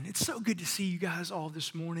It's so good to see you guys all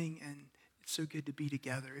this morning, and it's so good to be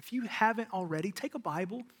together. If you haven't already, take a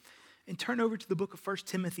Bible and turn over to the book of 1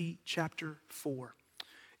 Timothy chapter 4.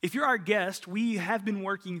 If you're our guest, we have been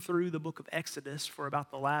working through the book of Exodus for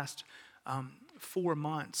about the last 4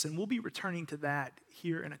 months, and we'll be returning to that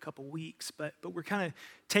here in a couple weeks. But we're kind of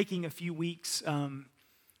taking a few weeks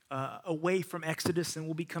away from Exodus, and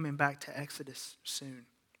we'll be coming back to Exodus soon.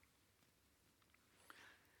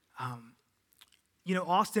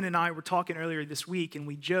 Austin and I were talking earlier this week, and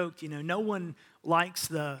we joked, no one likes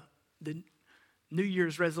the New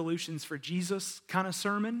Year's resolutions for Jesus kind of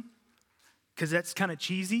sermon, because that's kind of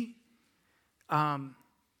cheesy. But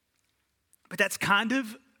that's kind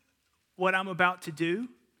of what I'm about to do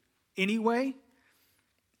anyway,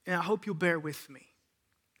 and I hope you'll bear with me.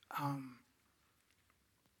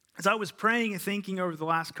 As I was praying and thinking over the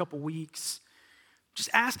last couple weeks, just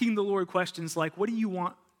asking the Lord questions like, what do you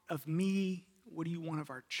want of me? What do you want of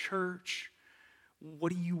our church?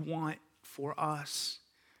 What do you want for us?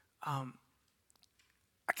 I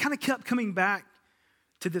kind of kept coming back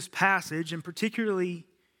to this passage, and particularly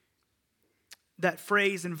that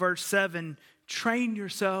phrase in verse 7, train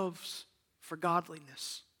yourselves for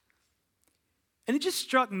godliness. And it just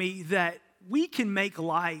struck me that we can make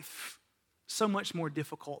life so much more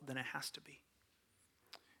difficult than it has to be.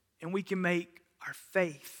 And we can make our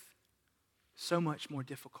faith so much more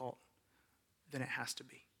difficult than it has to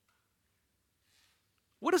be.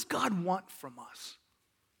 What does God want from us?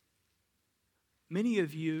 Many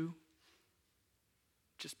of you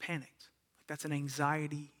just panicked. That's an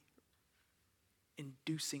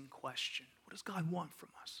anxiety-inducing question. What does God want from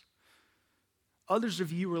us? Others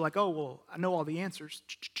of you were like, oh, well, I know all the answers.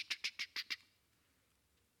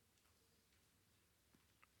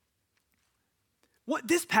 What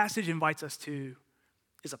this passage invites us to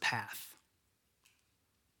is a path.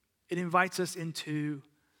 It invites us into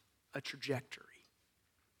a trajectory.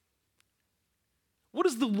 What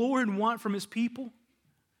does the Lord want from his people?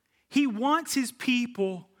 He wants his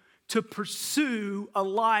people to pursue a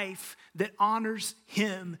life that honors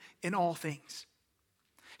him in all things.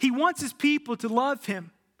 He wants his people to love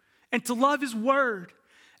him and to love his word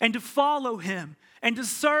and to follow him and to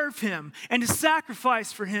serve him and to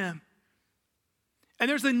sacrifice for him. And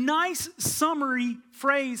there's a nice summary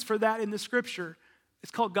phrase for that in the scripture. It's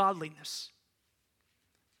called godliness.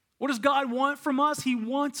 What does God want from us? He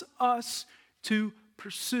wants us to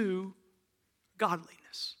pursue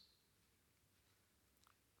godliness.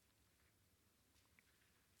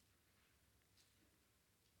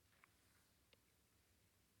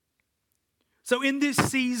 So in this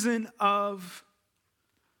season of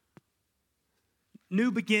new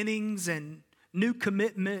beginnings and new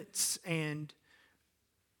commitments and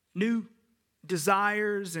new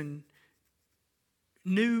desires and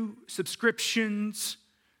new subscriptions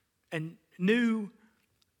and new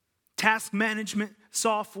task management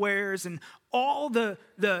softwares and all the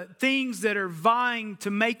things that are vying to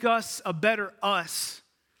make us a better us,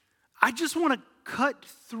 I just want to cut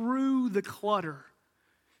through the clutter,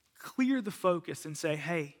 clear the focus and say,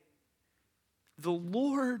 hey, the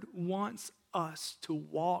Lord wants us to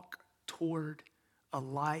walk toward a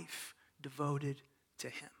life devoted to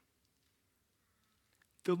him.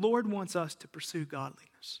 The Lord wants us to pursue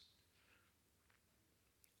godliness.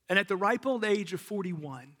 And at the ripe old age of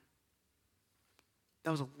 41,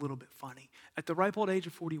 that was a little bit funny. At the ripe old age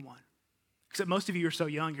of 41, except most of you are so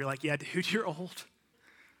young, you're like, yeah, dude, you're old.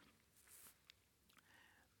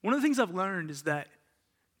 One of the things I've learned is that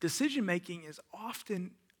decision-making is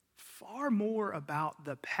often far more about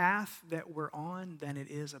the path that we're on than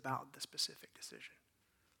it is about the specific decision.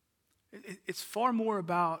 It's far more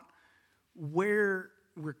about where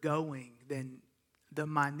we're going than the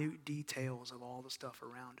minute details of all the stuff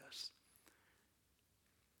around us.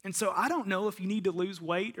 And so I don't know if you need to lose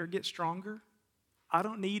weight or get stronger. I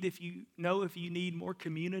don't need if you need more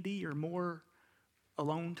community or more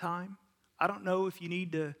alone time. I don't know if you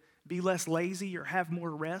need to be less lazy or have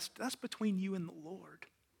more rest. That's between you and the Lord.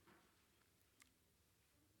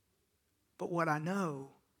 But what I know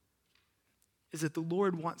is that the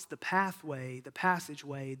Lord wants the pathway, the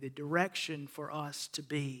passageway, the direction for us to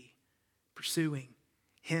be pursuing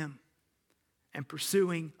him and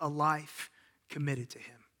pursuing a life committed to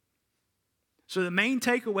him. So the main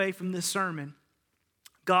takeaway from this sermon,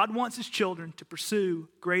 God wants his children to pursue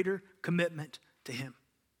greater commitment to him,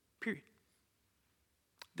 period.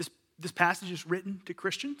 This passage is written to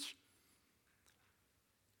Christians,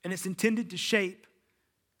 and it's intended to shape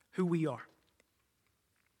who we are.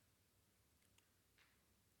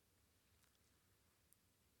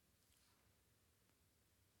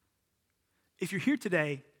 If you're here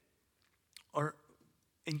today, or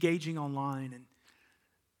engaging online and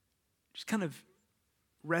just kind of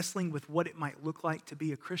wrestling with what it might look like to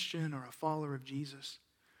be a Christian or a follower of Jesus,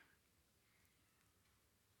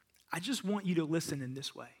 I just want you to listen in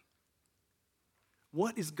this way.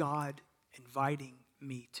 What is God inviting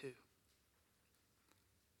me to?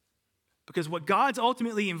 Because what God's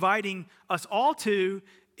ultimately inviting us all to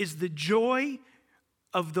is the joy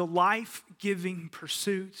of the life-giving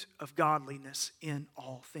pursuit of godliness in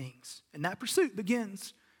all things. And that pursuit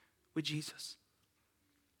begins with Jesus.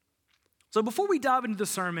 So before we dive into the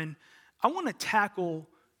sermon, I want to tackle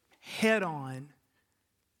head on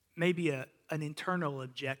maybe an internal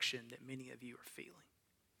objection that many of you are feeling.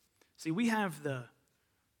 See, we have the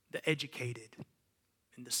educated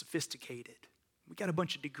and the sophisticated. We got a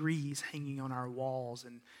bunch of degrees hanging on our walls,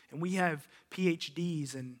 and we have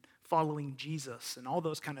PhDs and following Jesus and all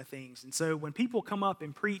those kind of things. And so when people come up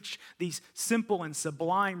and preach these simple and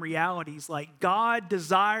sublime realities like God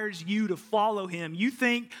desires you to follow him, you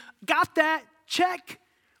think, got that? Check.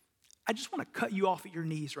 I just want to cut you off at your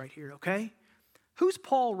knees right here, okay? Who's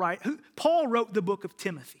Paul Paul wrote the book of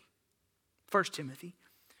Timothy, 1 Timothy.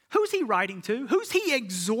 Who's he writing to? Who's he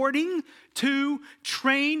exhorting to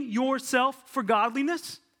train yourself for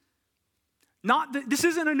godliness? This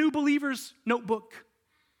isn't a new believer's notebook.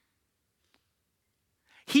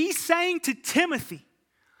 He's saying to Timothy,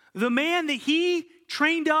 the man that he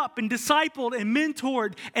trained up and discipled and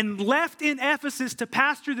mentored and left in Ephesus to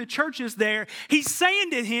pastor the churches there, he's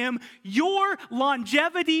saying to him, your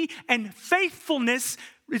longevity and faithfulness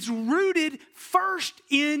is rooted first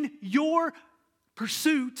in your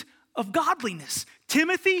pursuit of godliness.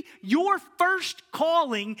 Timothy, your first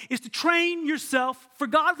calling is to train yourself for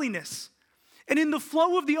godliness. And in the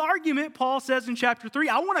flow of the argument, Paul says in chapter 3,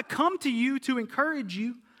 I want to come to you to encourage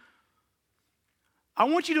you. I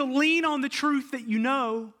want you to lean on the truth that you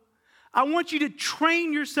know. I want you to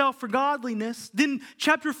train yourself for godliness. Then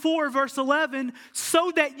chapter 4, verse 11,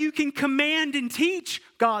 so that you can command and teach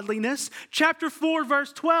godliness. Chapter 4,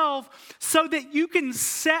 verse 12, so that you can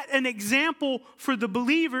set an example for the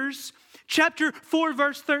believers. Chapter 4,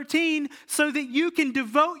 verse 13, so that you can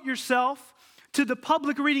devote yourself to the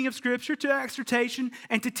public reading of Scripture, to exhortation,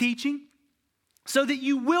 and to teaching, so that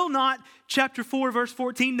you will not, chapter 4, verse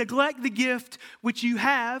 14, neglect the gift which you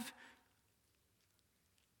have.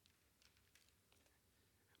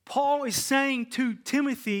 Paul is saying to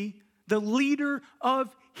Timothy, the leader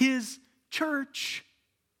of his church,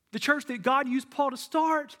 the church that God used Paul to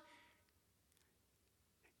start,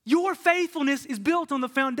 your faithfulness is built on the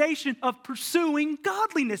foundation of pursuing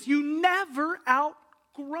godliness. You never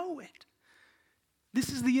outgrow it. This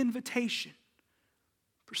is the invitation.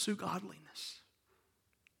 Pursue godliness.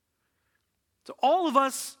 So all of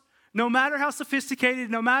us, no matter how sophisticated,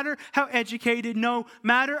 no matter how educated, no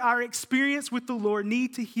matter our experience with the Lord,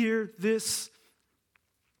 need to hear this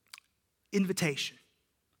invitation.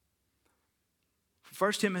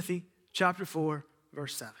 1 Timothy chapter 4,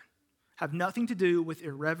 verse 7. Have nothing to do with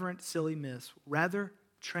irreverent, silly myths. Rather,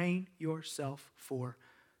 train yourself for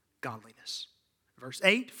godliness. Verse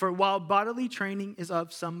 8, for while bodily training is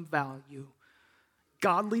of some value,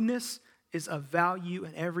 godliness is of value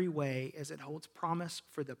in every way as it holds promise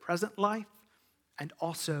for the present life and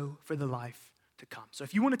also for the life to come. So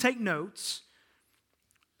if you want to take notes,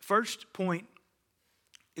 first point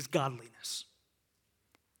is godliness.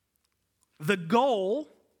 The goal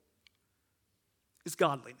is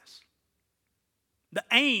godliness. The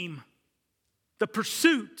aim, the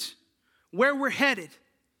pursuit, where we're headed,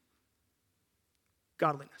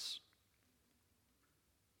 godliness.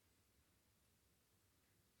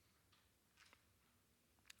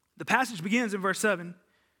 The passage begins in verse 7.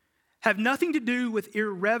 Have nothing to do with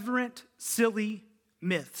irreverent, silly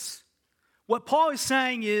myths. What Paul is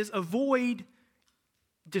saying is avoid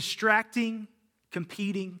distracting,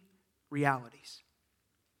 competing realities.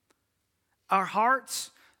 Our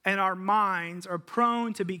hearts and our minds are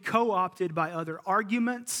prone to be co-opted by other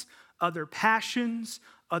arguments, other passions,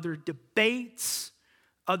 other debates,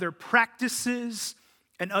 other practices,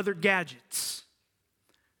 and other gadgets.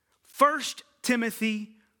 1 Timothy,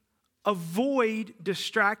 avoid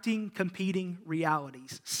distracting, competing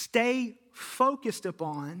realities. Stay focused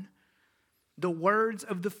upon the words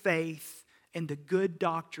of the faith and the good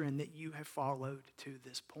doctrine that you have followed to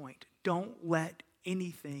this point. Don't let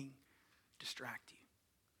anything distract you.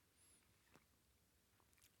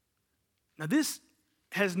 Now, this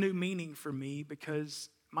has new meaning for me because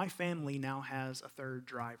my family now has a third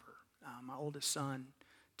driver. My oldest son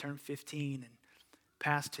turned 15 and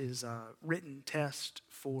passed his written test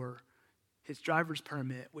for his driver's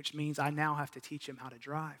permit, which means I now have to teach him how to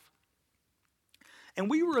drive. And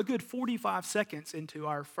we were a good 45 seconds into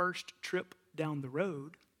our first trip down the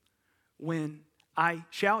road when I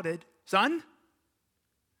shouted, "Son,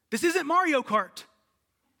 this isn't Mario Kart."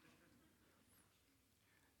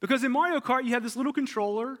 Because in Mario Kart, you have this little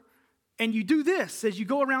controller, and you do this as you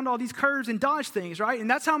go around all these curves and dodge things, right? And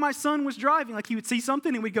that's how my son was driving. Like, he would see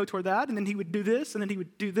something, and we'd go toward that, and then he would do this, and then he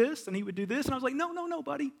would do this, and he would do this. And I was like, no,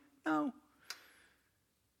 buddy, no.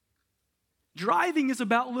 Driving is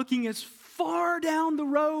about looking as far down the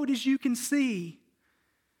road as you can see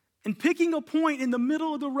and picking a point in the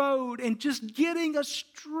middle of the road and just getting as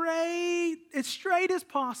straight as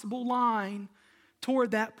possible line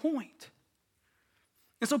toward that point.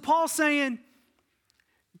 And so Paul's saying,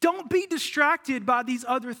 don't be distracted by these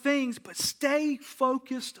other things, but stay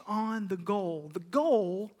focused on the goal. The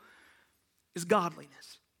goal is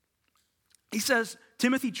godliness. He says,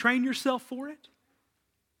 Timothy, train yourself for it.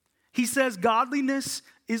 He says godliness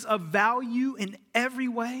is of value in every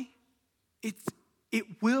way.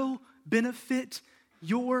 It will benefit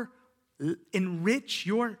enrich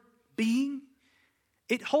your being.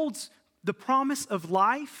 It holds the promise of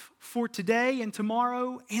life for today and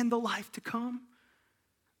tomorrow and the life to come.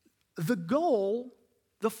 The goal,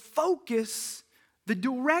 the focus, the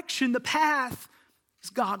direction, the path is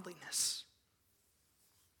godliness.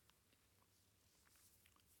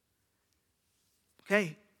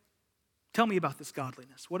 Okay, tell me about this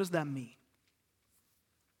godliness. What does that mean?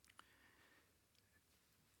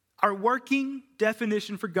 Our working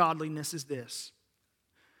definition for godliness is this.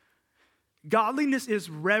 Godliness is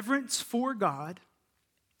reverence for God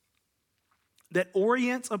that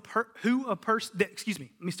orients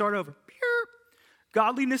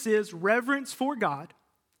Godliness is reverence for God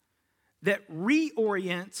that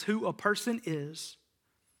reorients who a person is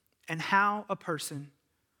and how a person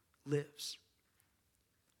lives.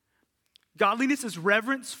 Godliness is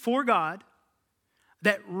reverence for God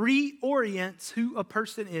that reorients who a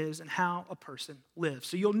person is and how a person lives.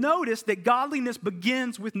 So you'll notice that godliness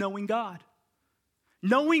begins with knowing God.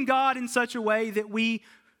 Knowing God in such a way that we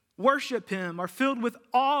worship Him, are filled with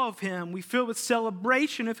awe of Him, we filled with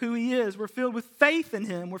celebration of who He is, we're filled with faith in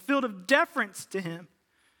Him, we're filled with deference to Him.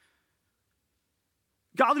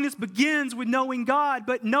 Godliness begins with knowing God,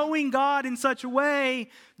 but knowing God in such a way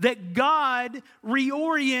that God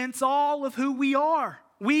reorients all of who we are.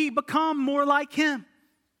 We become more like Him.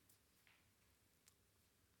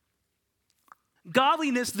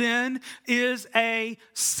 Godliness then is a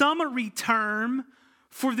summary term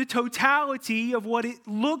for the totality of what it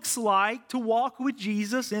looks like to walk with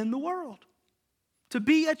Jesus in the world. To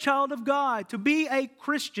be a child of God, to be a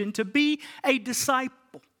Christian, to be a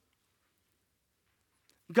disciple.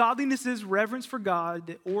 Godliness is reverence for God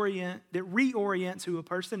that reorients who a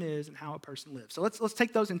person is and how a person lives. So let's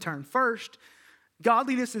take those in turn. First,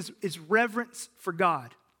 godliness is reverence for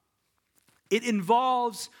God. It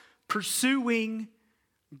involves pursuing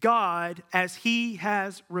God as He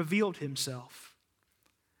has revealed Himself.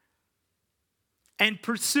 And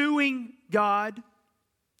pursuing God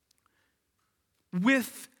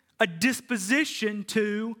with a disposition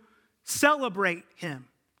to celebrate Him,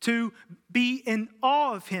 to be in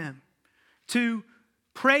awe of Him, to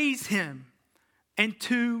praise Him, and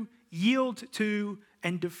to yield to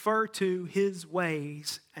and defer to His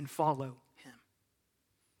ways and follow Him.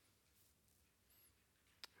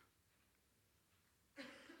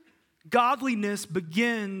 Godliness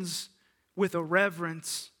begins with a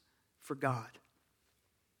reverence for God.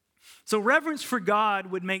 So reverence for God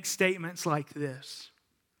would make statements like this.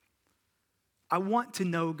 I want to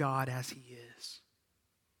know God as He is.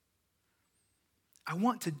 I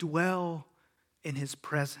want to dwell in His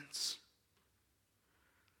presence.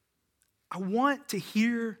 I want to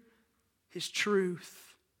hear His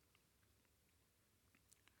truth.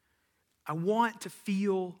 I want to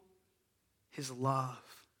feel His love.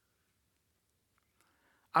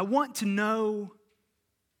 I want to know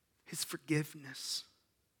His forgiveness.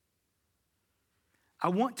 I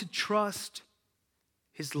want to trust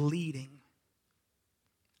His leading.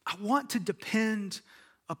 I want to depend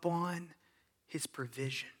upon His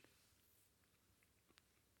provision.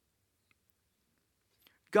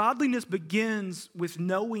 Godliness begins with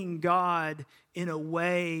knowing God in a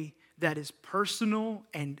way that is personal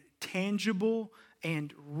and tangible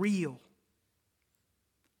and real.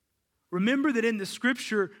 Remember that in the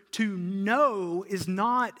Scripture, to know is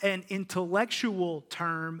not an intellectual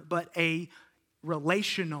term, but a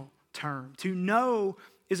relational term. To know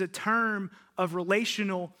is a term of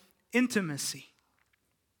relational intimacy.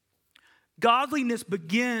 Godliness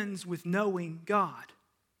begins with knowing God.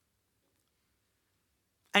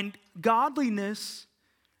 And godliness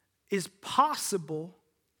is possible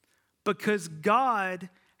because God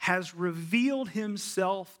has revealed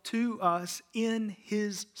himself to us in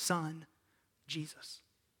his Son, Jesus.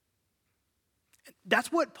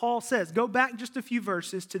 That's what Paul says. Go back just a few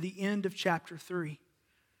verses to the end of chapter 3.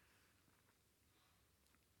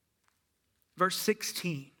 Verse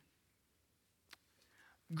 16.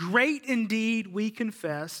 Great indeed, we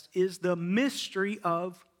confess, is the mystery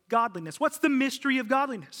of godliness. What's the mystery of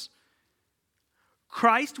godliness?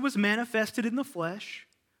 Christ was manifested in the flesh,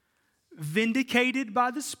 vindicated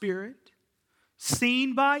by the Spirit,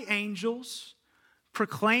 seen by angels,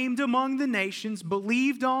 proclaimed among the nations,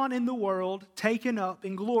 believed on in the world, taken up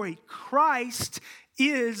in glory. Christ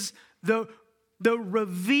is the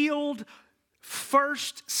revealed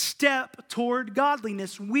first step toward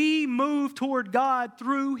godliness. We move toward God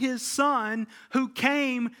through his Son who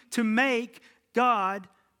came to make God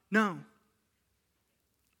known.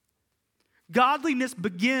 Godliness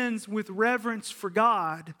begins with reverence for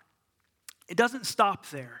God. It doesn't stop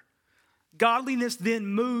there. Godliness then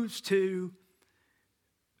moves to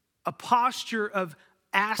a posture of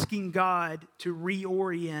asking God to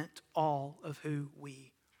reorient all of who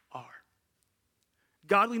we are.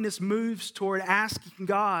 Godliness moves toward asking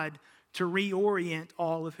God to reorient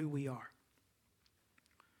all of who we are.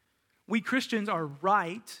 We Christians are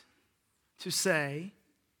right to say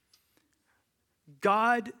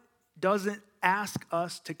God doesn't ask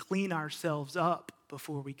us to clean ourselves up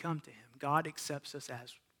before we come to him. God accepts us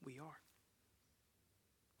as we are.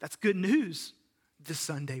 That's good news this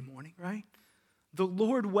Sunday morning, right? The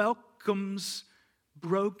Lord welcomes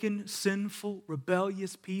broken, sinful,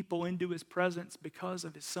 rebellious people into his presence because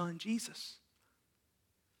of his Son, Jesus.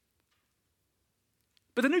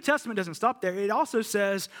 But the New Testament doesn't stop there. It also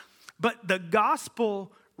says, but the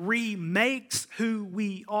gospel remakes who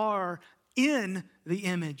we are in the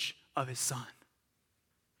image of his Son.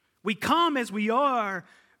 We come as we are,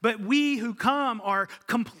 but we who come are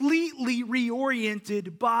completely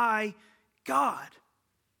reoriented by God.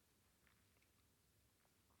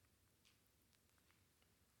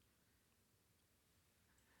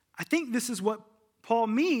 I think this is what Paul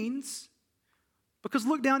means, because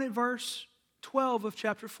look down at verse 12 of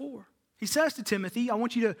chapter 4. He says to Timothy, I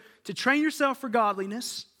want you to train yourself for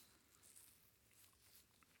godliness.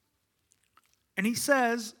 And he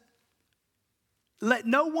says, let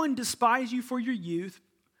no one despise you for your youth,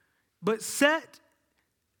 but set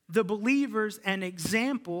the believers an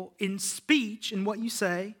example in speech, in what you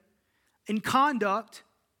say, in conduct,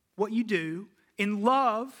 what you do, in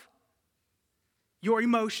love, your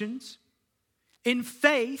emotions, in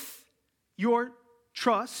faith, your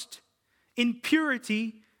trust, in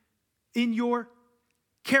purity, in your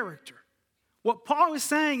character. What Paul is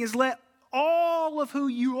saying is let all of who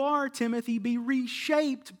you are, Timothy, be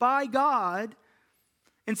reshaped by God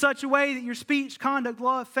in such a way that your speech, conduct,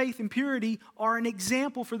 love, faith, and purity are an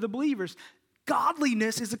example for the believers.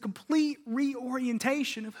 Godliness is a complete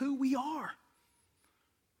reorientation of who we are.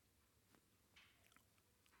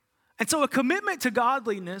 And so a commitment to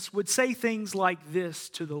godliness would say things like this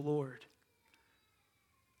to the Lord.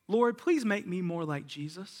 Lord, please make me more like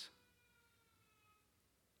Jesus.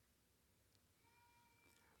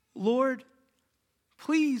 Lord,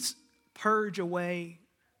 please purge away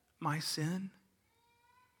my sin.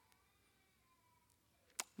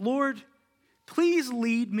 Lord, please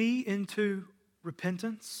lead me into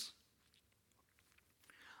repentance.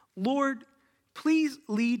 Lord, please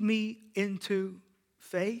lead me into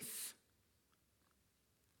faith.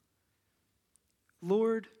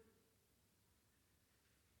 Lord,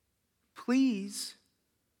 please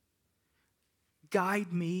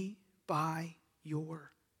guide me by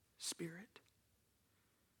your Spirit.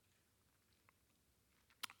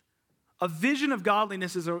 A vision of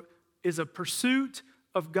godliness is a pursuit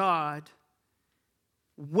of God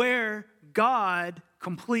where God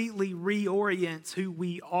completely reorients who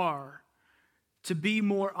we are to be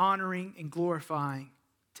more honoring and glorifying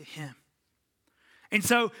to him. And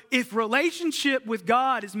so if relationship with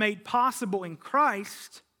God is made possible in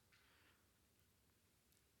Christ,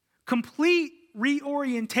 complete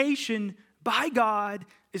reorientation by God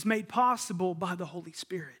is made possible by the Holy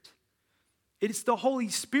Spirit. It is the Holy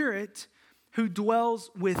Spirit who dwells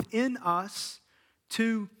within us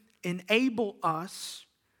to enable us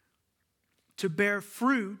to bear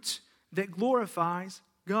fruit that glorifies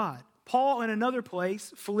God. Paul, in another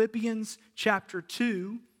place, Philippians chapter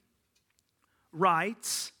 2,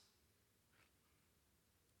 writes,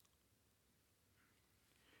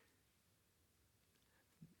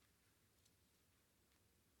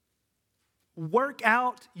 work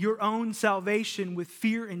out your own salvation with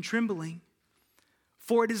fear and trembling,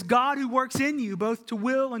 For it is God who works in you, both to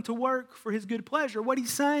will and to work for his good pleasure. What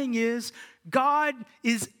he's saying is, God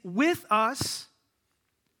is with us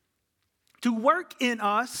to work in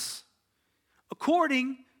us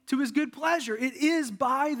according to his good pleasure. It is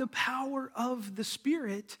by the power of the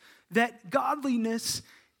Spirit that godliness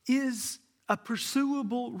is a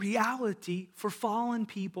pursuable reality for fallen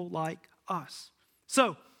people like us.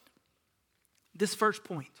 So, this first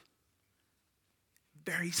point,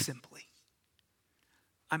 very simply,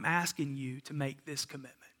 I'm asking you to make this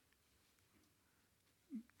commitment.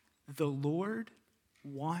 The Lord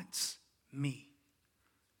wants me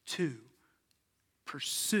to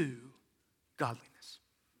pursue godliness.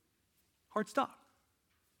 Hard stop.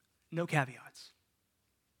 No caveats.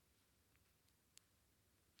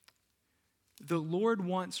 The Lord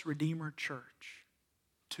wants Redeemer Church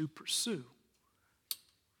to pursue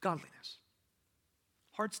godliness.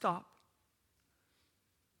 Hard stop.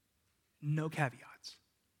 No caveats.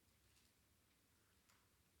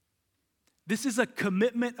 This is a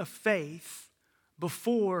commitment of faith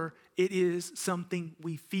before it is something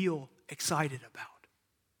we feel excited about.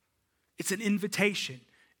 It's an invitation.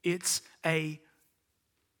 It's an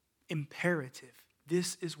imperative.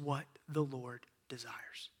 This is what the Lord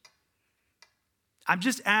desires. I'm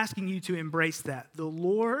just asking you to embrace that. The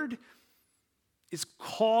Lord is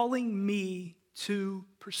calling me to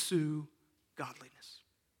pursue godliness.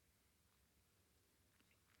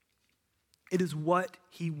 It is what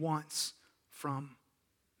he wants from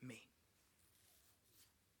me.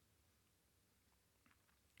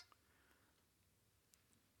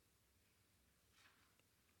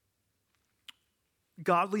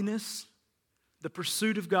 Godliness, the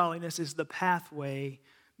pursuit of godliness, is the pathway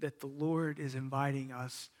that the Lord is inviting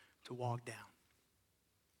us to walk down.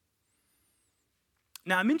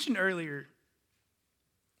 Now, I mentioned earlier,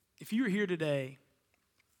 if you were here today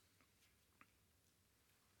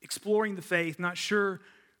exploring the faith, not sure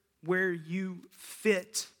where you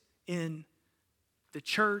fit in the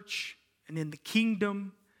church and in the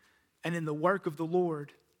kingdom and in the work of the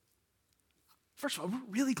Lord, first of all,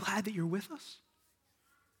 we're really glad that you're with us.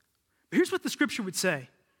 But here's what the scripture would say,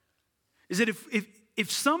 is that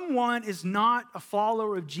if someone is not a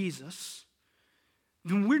follower of Jesus,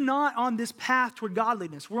 then we're not on this path toward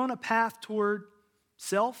godliness. We're on a path toward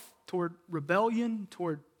self, toward rebellion,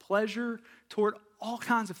 toward pleasure, toward all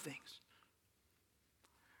kinds of things.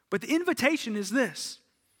 But the invitation is this: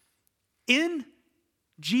 in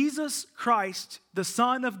Jesus Christ, the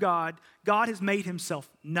Son of God, God has made himself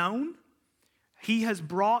known. He has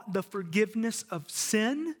brought the forgiveness of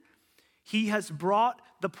sin. He has brought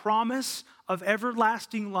the promise of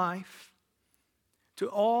everlasting life to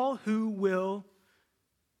all who will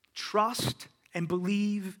trust and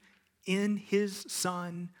believe in his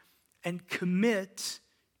Son and commit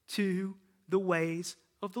to the ways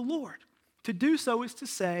of the Lord. To do so is to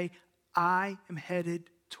say, I am headed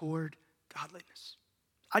toward godliness.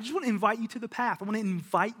 I just want to invite you to the path. I want to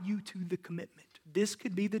invite you to the commitment. This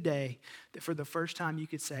could be the day that for the first time you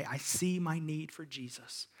could say, I see my need for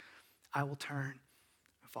Jesus. I will turn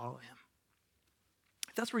and follow him.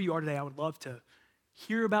 If that's where you are today, I would love to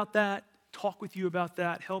hear about that, talk with you about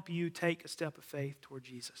that, help you take a step of faith toward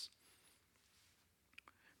Jesus.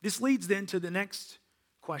 This leads then to the next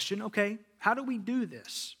question. Okay, how do we do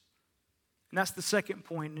this? And that's the second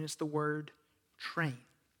point, and it's the word train.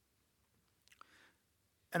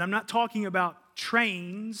 And I'm not talking about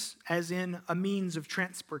trains as in a means of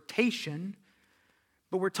transportation,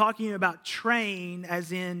 but we're talking about train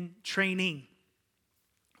as in training.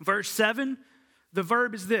 Verse 7, the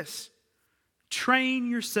verb is this: train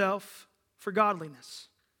yourself for godliness.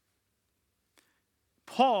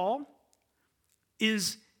 Paul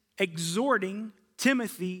is exhorting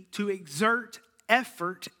Timothy to exert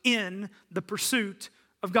effort in the pursuit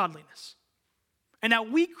of godliness. And now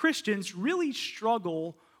we Christians really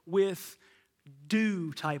struggle with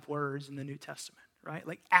do type words in the New Testament, right?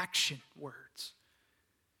 Like action words.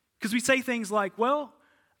 Because we say things like, well,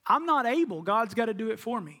 I'm not able. God's got to do it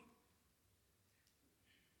for me.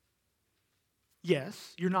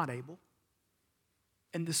 Yes, you're not able.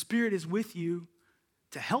 And the Spirit is with you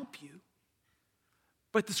to help you.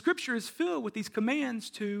 But the scripture is filled with these commands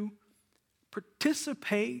to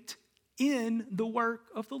participate in the work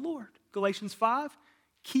of the Lord. Galatians 5,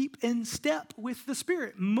 keep in step with the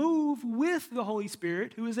Spirit. Move with the Holy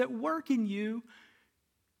Spirit who is at work in you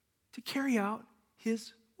to carry out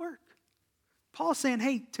his work. Paul is saying,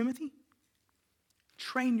 hey, Timothy,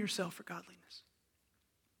 train yourself for godliness.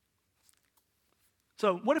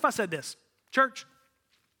 So what if I said this? Church,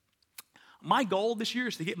 my goal this year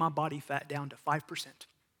is to get my body fat down to 5%.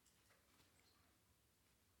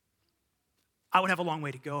 I would have a long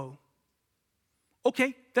way to go.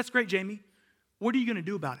 Okay, that's great, Jamie. What are you going to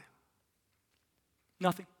do about it?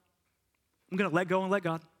 Nothing. I'm going to let go and let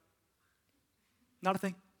God. Not a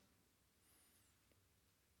thing.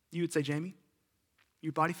 You would say, Jamie,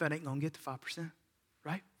 your body fat ain't going to get to 5%,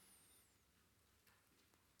 right?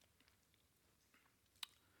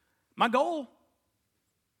 My goal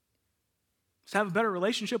is to have a better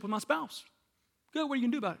relationship with my spouse. Good, what are you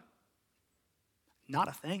going to do about it? Not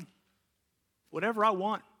a thing. Whatever I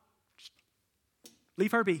want, just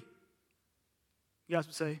leave her be. You guys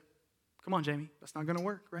would say, come on, Jamie, that's not going to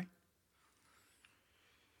work, right?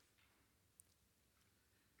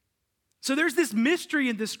 So there's this mystery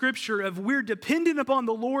in the scripture of we're dependent upon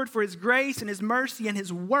the Lord for his grace and his mercy and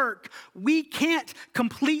his work. We can't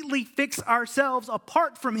completely fix ourselves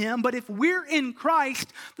apart from him, but if we're in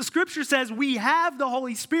Christ, the scripture says we have the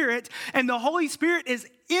Holy Spirit, and the Holy Spirit is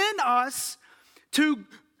in us to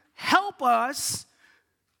help us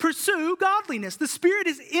pursue godliness. The Spirit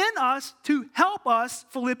is in us to help us,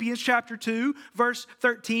 Philippians chapter 2, verse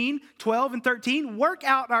 13, 12 and 13, work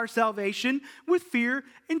out our salvation with fear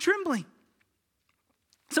and trembling.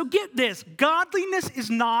 So get this, godliness is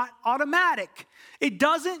not automatic. It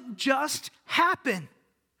doesn't just happen.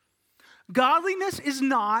 Godliness is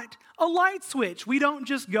not a light switch. We don't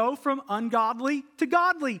just go from ungodly to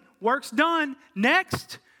godly. Work's done.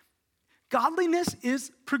 Next. Godliness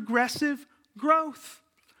is progressive growth.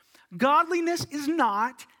 Godliness is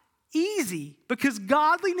not easy because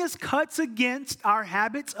godliness cuts against our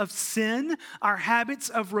habits of sin, our habits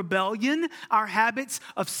of rebellion, our habits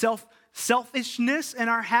of selfishness, and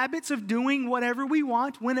our habits of doing whatever we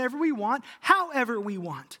want, whenever we want, however we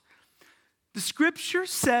want. The scripture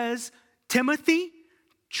says, Timothy,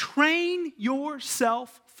 train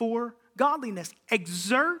yourself for godliness.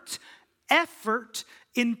 Exert effort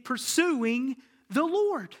in pursuing the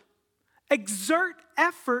Lord. Exert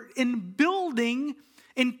effort in building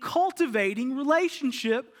and cultivating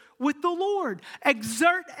relationship with the Lord.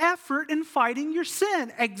 Exert effort in fighting your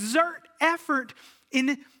sin. Exert effort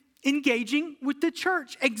in engaging with the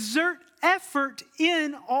church. Exert effort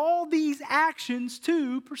in all these actions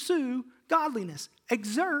to pursue godliness.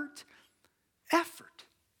 Exert effort.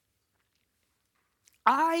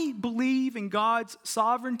 I believe in God's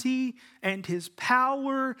sovereignty and his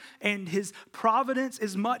power and his providence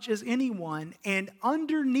as much as anyone. And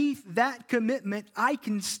underneath that commitment, I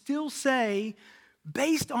can still say,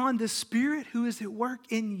 based on the Spirit who is at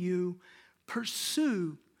work in you,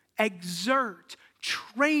 pursue, exert,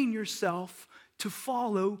 train yourself to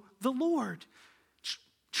follow the Lord.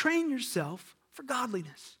 Train yourself for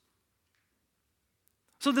godliness.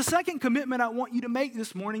 So the second commitment I want you to make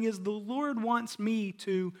this morning is the Lord wants me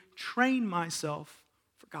to train myself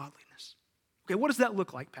for godliness. Okay, what does that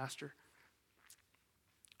look like, Pastor?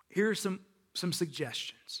 Here are some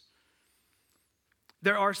suggestions.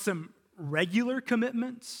 There are some regular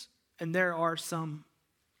commitments and there are some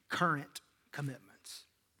current commitments.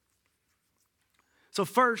 So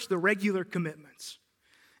first, the regular commitments.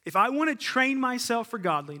 If I want to train myself for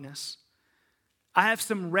godliness, I have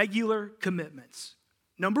some regular commitments.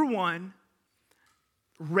 Number one,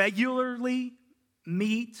 regularly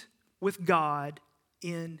meet with God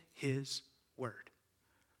in his word.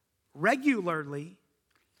 Regularly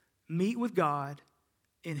meet with God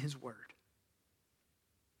in his word.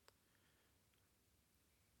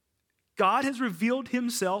 God has revealed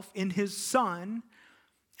himself in his Son,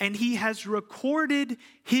 and he has recorded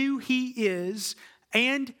who he is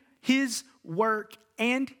and his work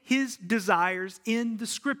and his desires in the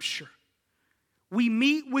scripture. We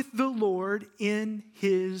meet with the Lord in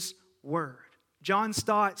his word. John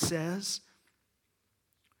Stott says,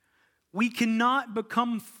 we cannot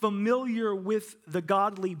become familiar with the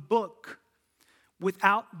godly book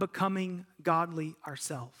without becoming godly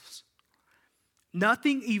ourselves.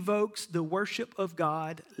 Nothing evokes the worship of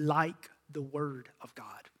God like the word of God.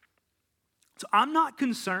 So I'm not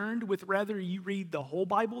concerned with whether you read the whole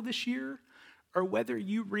Bible this year or whether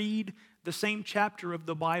you read the same chapter of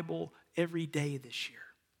the Bible every day this year,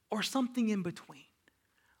 or something in between.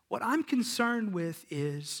 What I'm concerned with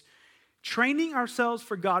is training ourselves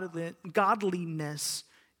for godliness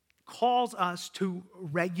calls us to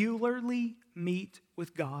regularly meet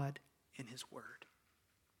with God in his word.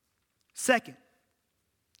 Second,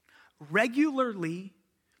 regularly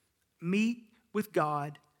meet with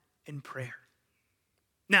God in prayer.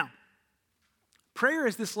 Now, prayer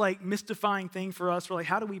is this like mystifying thing for us. We're like,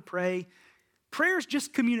 how do we pray? Prayer is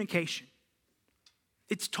just communication.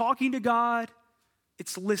 It's talking to God.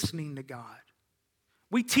 It's listening to God.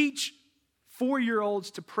 We teach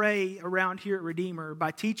 4-year-olds to pray around here at Redeemer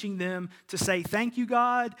by teaching them to say, thank you,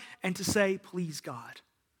 God, and to say, please, God.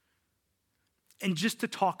 And just to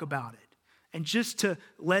talk about it, and just to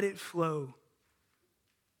let it flow.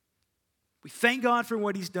 We thank God for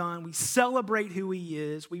what he's done. We celebrate who he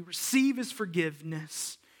is. We receive his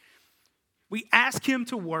forgiveness. We ask him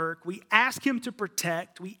to work. We ask him to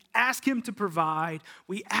protect. We ask him to provide.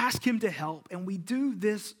 We ask him to help. And we do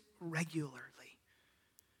this regularly.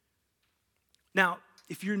 Now,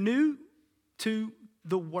 if you're new to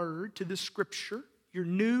the word, to the scripture, you're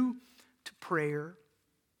new to prayer,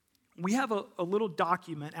 we have a little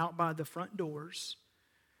document out by the front doors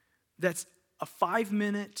that's a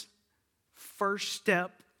 5-minute first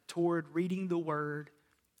step toward reading the word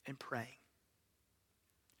and praying.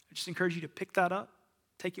 I just encourage you to pick that up,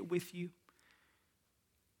 take it with you.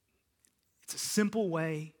 It's a simple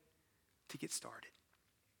way to get started.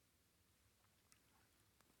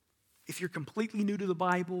 If you're completely new to the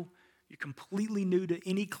Bible, you're completely new to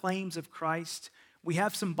any claims of Christ, we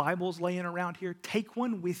have some Bibles laying around here. Take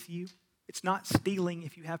one with you. It's not stealing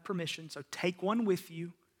if you have permission, so take one with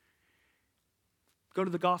you. Go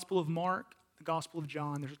to the Gospel of Mark, the Gospel of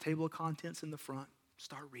John. There's a table of contents in the front.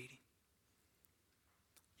 Start reading.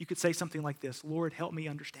 You could say something like this: Lord, help me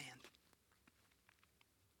understand.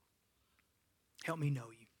 Help me know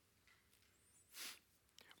you.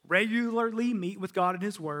 Regularly meet with God in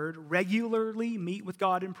his word. Regularly meet with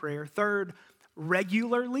God in prayer. Third,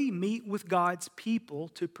 regularly meet with God's people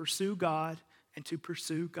to pursue God and to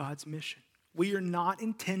pursue God's mission. We are not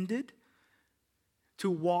intended to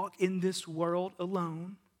walk in this world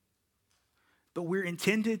alone, but we're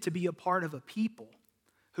intended to be a part of a people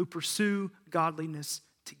who pursue godliness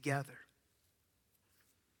together.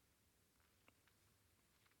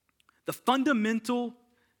 The fundamental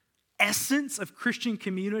essence of Christian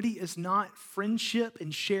community is not friendship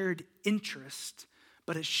and shared interest,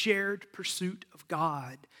 but a shared pursuit of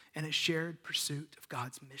God and a shared pursuit of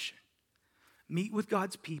God's mission. Meet with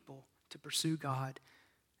God's people to pursue God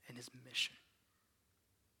and his mission.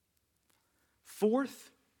 Fourth,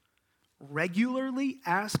 regularly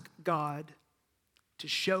ask God to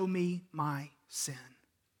show me my sin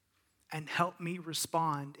and help me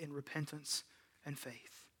respond in repentance and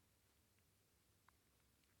faith.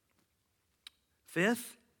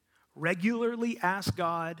 Fifth, regularly ask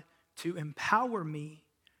God to empower me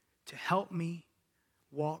to help me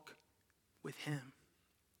walk with him.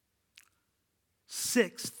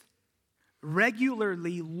 Sixth,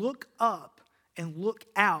 regularly look up and look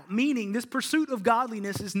out, meaning this pursuit of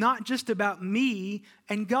godliness is not just about me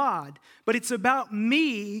and God, but it's about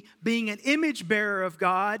me being an image bearer of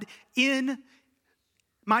God in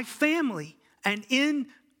my family and in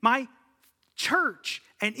my church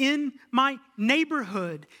and in my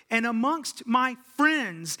neighborhood and amongst my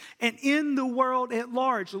friends and in the world at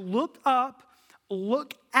large. Look up,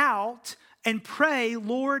 look out, and pray,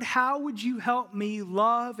 Lord, how would you help me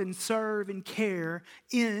love and serve and care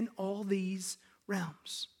in all these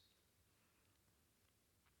realms?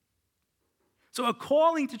 So a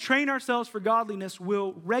calling to train ourselves for godliness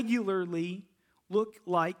will regularly look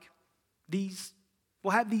like these.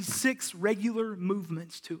 We'll have these 6 regular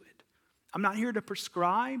movements to it. I'm not here to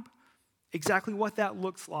prescribe exactly what that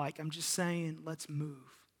looks like. I'm just saying, let's move.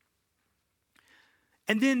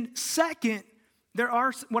 And then second, there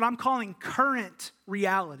are what I'm calling current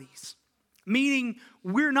realities, meaning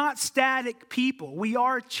we're not static people. We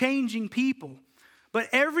are changing people. But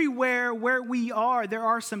everywhere where we are, there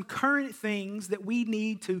are some current things that we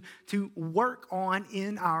need to work on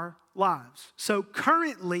in our lives. So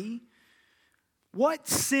currently, what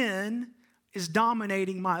sin is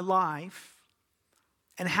dominating my life,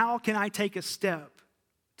 and how can I take a step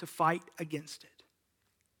to fight against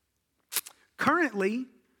it? Currently,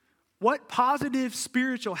 what positive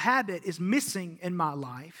spiritual habit is missing in my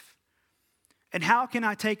life, and how can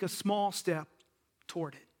I take a small step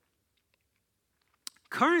toward it?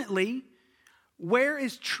 Currently, where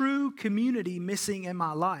is true community missing in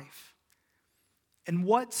my life? And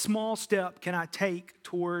what small step can I take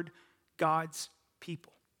toward God's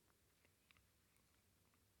people?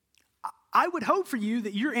 I would hope for you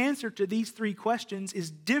that your answer to these 3 questions is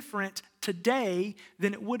different today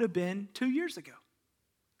than it would have been 2 years ago.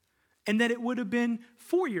 And that it would have been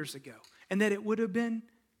 4 years ago. And that it would have been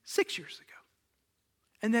 6 years ago.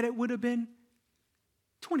 And that it would have been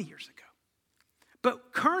 20 years ago.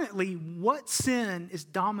 But currently, what sin is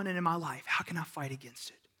dominant in my life? How can I fight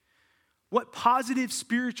against it? What positive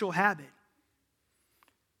spiritual habit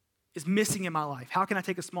is missing in my life? How can I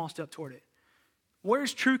take a small step toward it?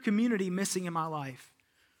 Where's true community missing in my life?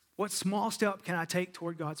 What small step can I take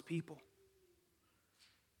toward God's people?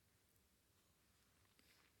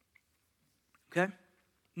 Okay?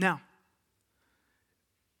 Now,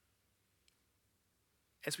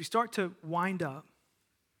 as we start to wind up,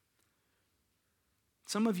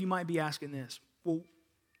 some of you might be asking this, well,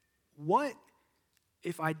 what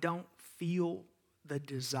if I don't feel the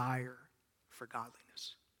desire for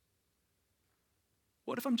godliness?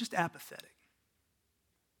 What if I'm just apathetic?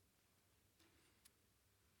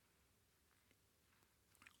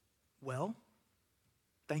 Well,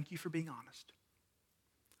 thank you for being honest.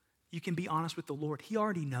 You can be honest with the Lord. He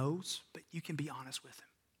already knows, but you can be honest with him.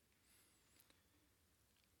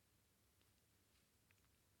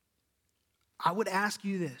 I would ask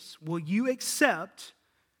you this. Will you accept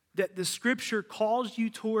that the Scripture calls you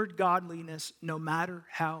toward godliness no matter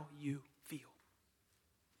how you feel?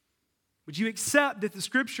 Would you accept that the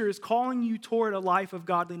Scripture is calling you toward a life of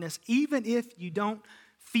godliness even if you don't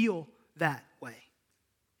feel that way?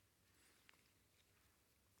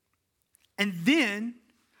 And then,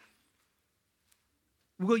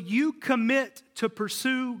 will you commit to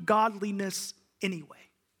pursue godliness anyway?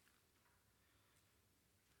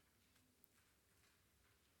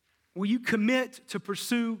 Will you commit to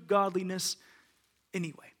pursue godliness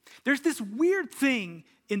anyway? There's this weird thing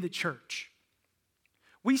in the church.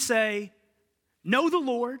 We say, know the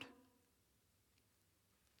Lord,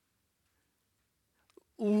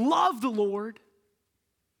 love the Lord,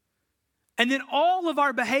 and then all of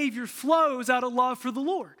our behavior flows out of love for the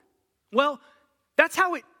Lord. Well, that's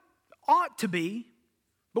how it ought to be,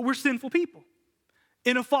 but we're sinful people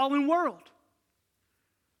in a fallen world.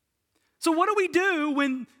 So what do we do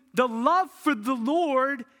when the love for the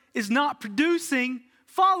Lord is not producing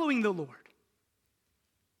following the Lord?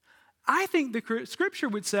 I think the Scripture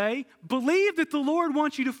would say, believe that the Lord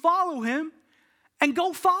wants you to follow him and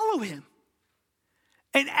go follow him.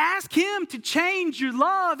 And ask him to change your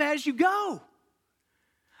love as you go.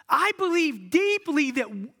 I believe deeply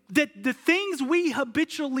that the things we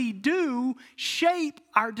habitually do shape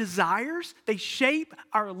our desires, they shape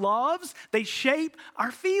our loves, they shape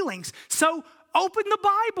our feelings. So open the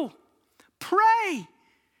Bible, pray,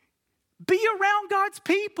 be around God's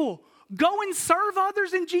people, go and serve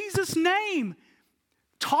others in Jesus' name.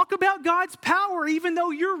 Talk about God's power even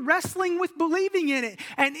though you're wrestling with believing in it.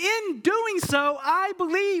 And in doing so, I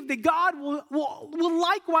believe that God will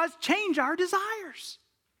likewise change our desires.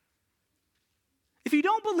 If you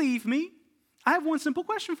don't believe me, I have one simple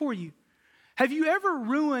question for you. Have you ever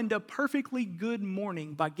ruined a perfectly good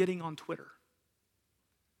morning by getting on Twitter?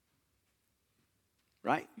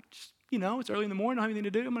 Right? Just, it's early in the morning, I don't have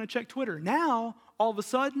anything to do, I'm going to check Twitter. Now, all of a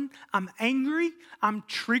sudden, I'm angry, I'm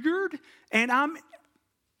triggered, and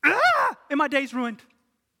and my day's ruined.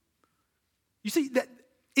 You see, that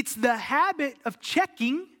it's the habit of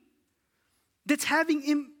checking that's having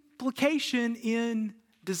implication in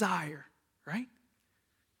desire, right?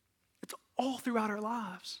 It's all throughout our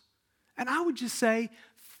lives. And I would just say,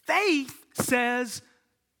 faith says,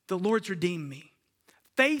 the Lord's redeemed me.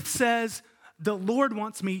 Faith says, the Lord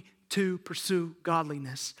wants me to pursue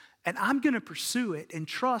godliness. And I'm going to pursue it and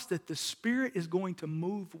trust that the Spirit is going to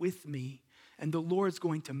move with me and the Lord's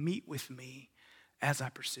going to meet with me as I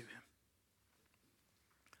pursue him.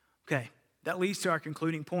 Okay, that leads to our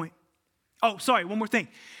concluding point. Oh, sorry, one more thing.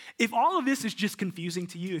 If all of this is just confusing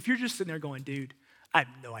to you, if you're just sitting there going, dude, I have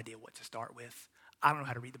no idea what to start with. I don't know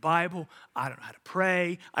how to read the Bible. I don't know how to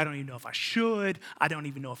pray. I don't even know if I should. I don't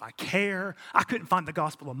even know if I care. I couldn't find the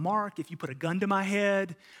Gospel of Mark if you put a gun to my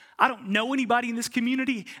head. I don't know anybody in this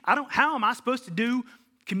community. How am I supposed to do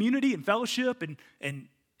community and fellowship and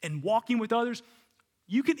walking with others?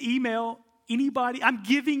 You can email anybody. I'm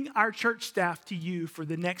giving our church staff to you for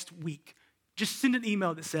the next week. Just send an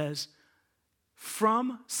email that says,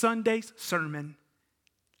 from Sunday's sermon,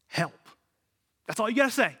 help. That's all you got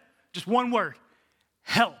to say. Just one word,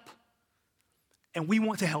 help. And we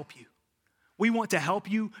want to help you. We want to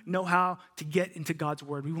help you know how to get into God's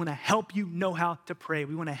word. We want to help you know how to pray.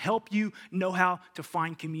 We want to help you know how to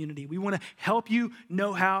find community. We want to help you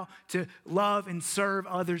know how to love and serve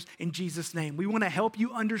others in Jesus' name. We want to help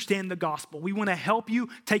you understand the gospel. We want to help you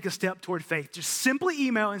take a step toward faith. Just simply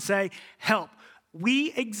email and say, help.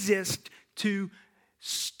 We exist to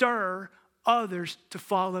stir others to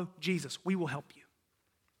follow Jesus. We will help you.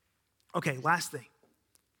 Okay, last thing.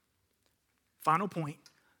 Final point.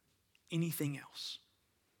 Anything else?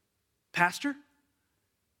 Pastor,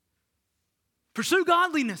 pursue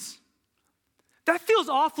godliness. That feels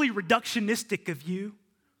awfully reductionistic of you.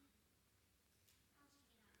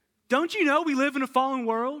 Don't you know we live in a fallen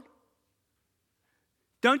world?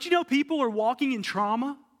 Don't you know people are walking in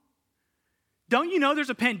trauma? Don't you know there's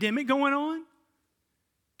a pandemic going on?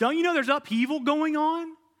 Don't you know there's upheaval going on?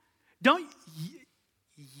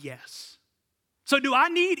 Yes. So do I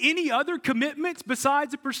need any other commitments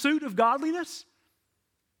besides the pursuit of godliness?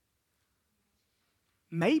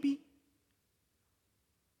 Maybe.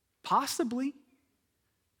 Possibly.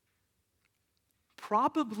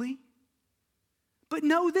 Probably. But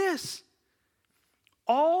know this.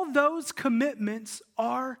 All those commitments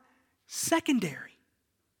are secondary.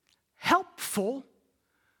 Helpful,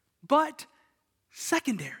 but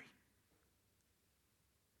secondary.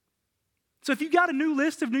 So if you got a new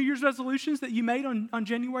list of New Year's resolutions that you made on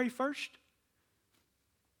January 1st,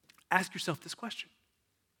 ask yourself this question.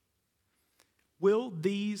 Will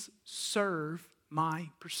these serve my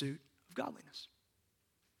pursuit of godliness?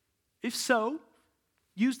 If so,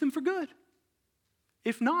 use them for good.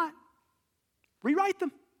 If not, rewrite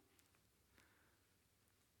them.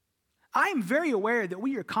 I am very aware that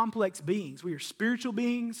we are complex beings. We are spiritual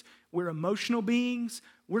beings. We're emotional beings.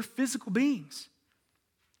 We're physical beings.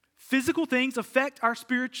 Physical things affect our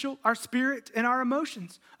spirit and our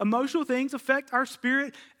emotions. Emotional things affect our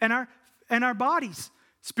spirit and our bodies.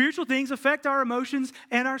 Spiritual things affect our emotions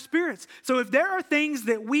and our spirits. So if there are things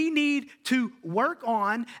that we need to work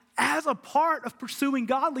on as a part of pursuing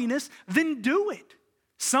godliness, then do it.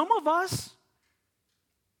 Some of us,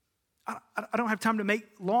 I don't have time to make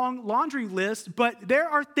long laundry lists, but there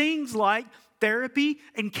are things like therapy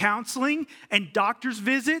and counseling and doctor's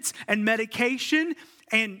visits and medication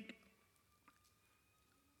and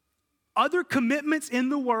other commitments in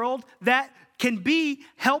the world that can be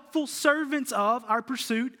helpful servants of our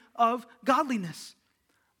pursuit of godliness.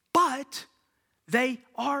 But they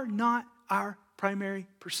are not our primary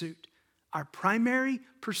pursuit. Our primary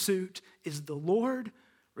pursuit is the Lord,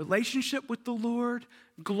 relationship with the Lord,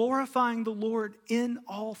 glorifying the Lord in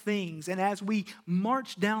all things. And as we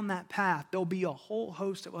march down that path, there'll be a whole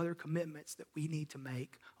host of other commitments that we need to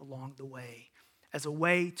make along the way as a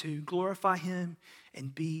way to glorify Him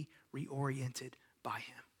and be reoriented by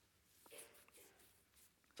Him.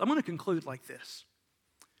 So I'm going to conclude like this.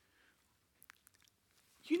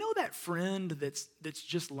 You know that friend that's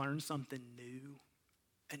just learned something new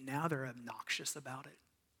and now they're obnoxious about it?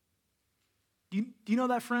 Do you know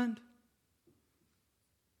that friend?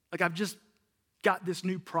 Like, I've just got this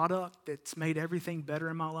new product that's made everything better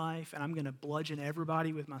in my life, and I'm going to bludgeon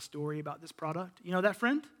everybody with my story about this product. You know that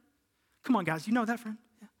friend? Come on, guys, you know that friend?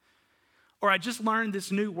 Yeah. Or I just learned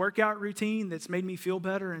this new workout routine that's made me feel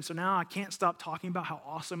better, and so now I can't stop talking about how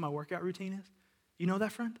awesome my workout routine is. You know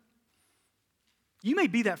that friend? You may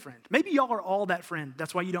be that friend. Maybe y'all are all that friend.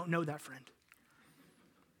 That's why you don't know that friend.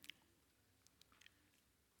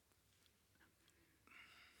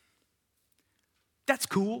 That's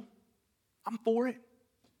cool. I'm for it.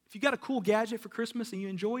 If you got a cool gadget for Christmas and you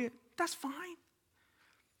enjoy it, that's fine.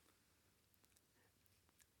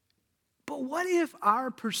 But what if our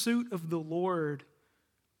pursuit of the Lord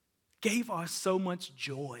gave us so much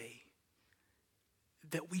joy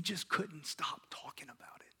that we just couldn't stop talking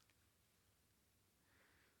about it?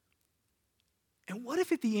 And what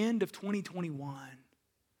if at the end of 2021,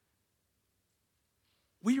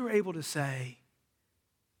 we were able to say,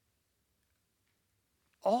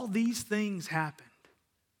 all these things happened,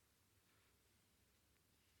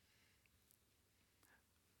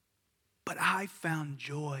 but I found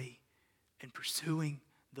joy in pursuing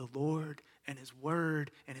the Lord and His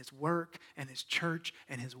Word and His work and His church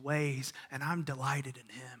and His ways, and I'm delighted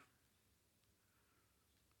in Him.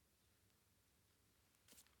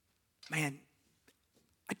 Man,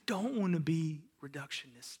 I don't want to be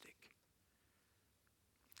reductionistic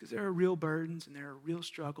because there are real burdens and there are real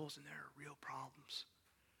struggles and there are real problems.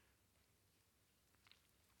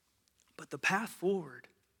 But the path forward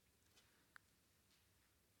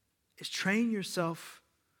is train yourself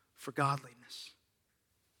for godliness.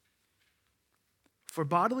 For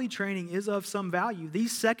bodily training is of some value.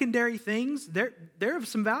 These secondary things, they're of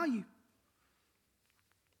some value.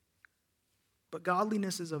 But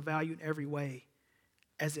godliness is of value in every way,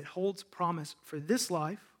 as it holds promise for this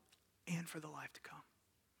life and for the life to come.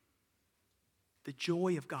 The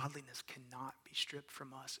joy of godliness cannot be stripped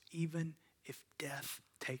from us, even if death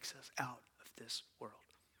takes us out of this world.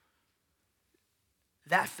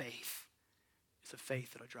 That faith is a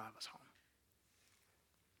faith that will drive us home.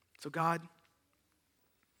 So God,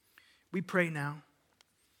 we pray now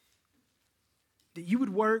that you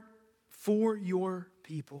would work for your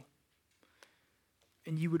people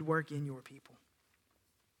and you would work in your people.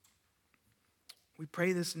 We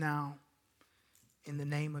pray this now in the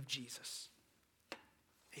name of Jesus.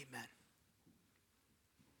 Amen.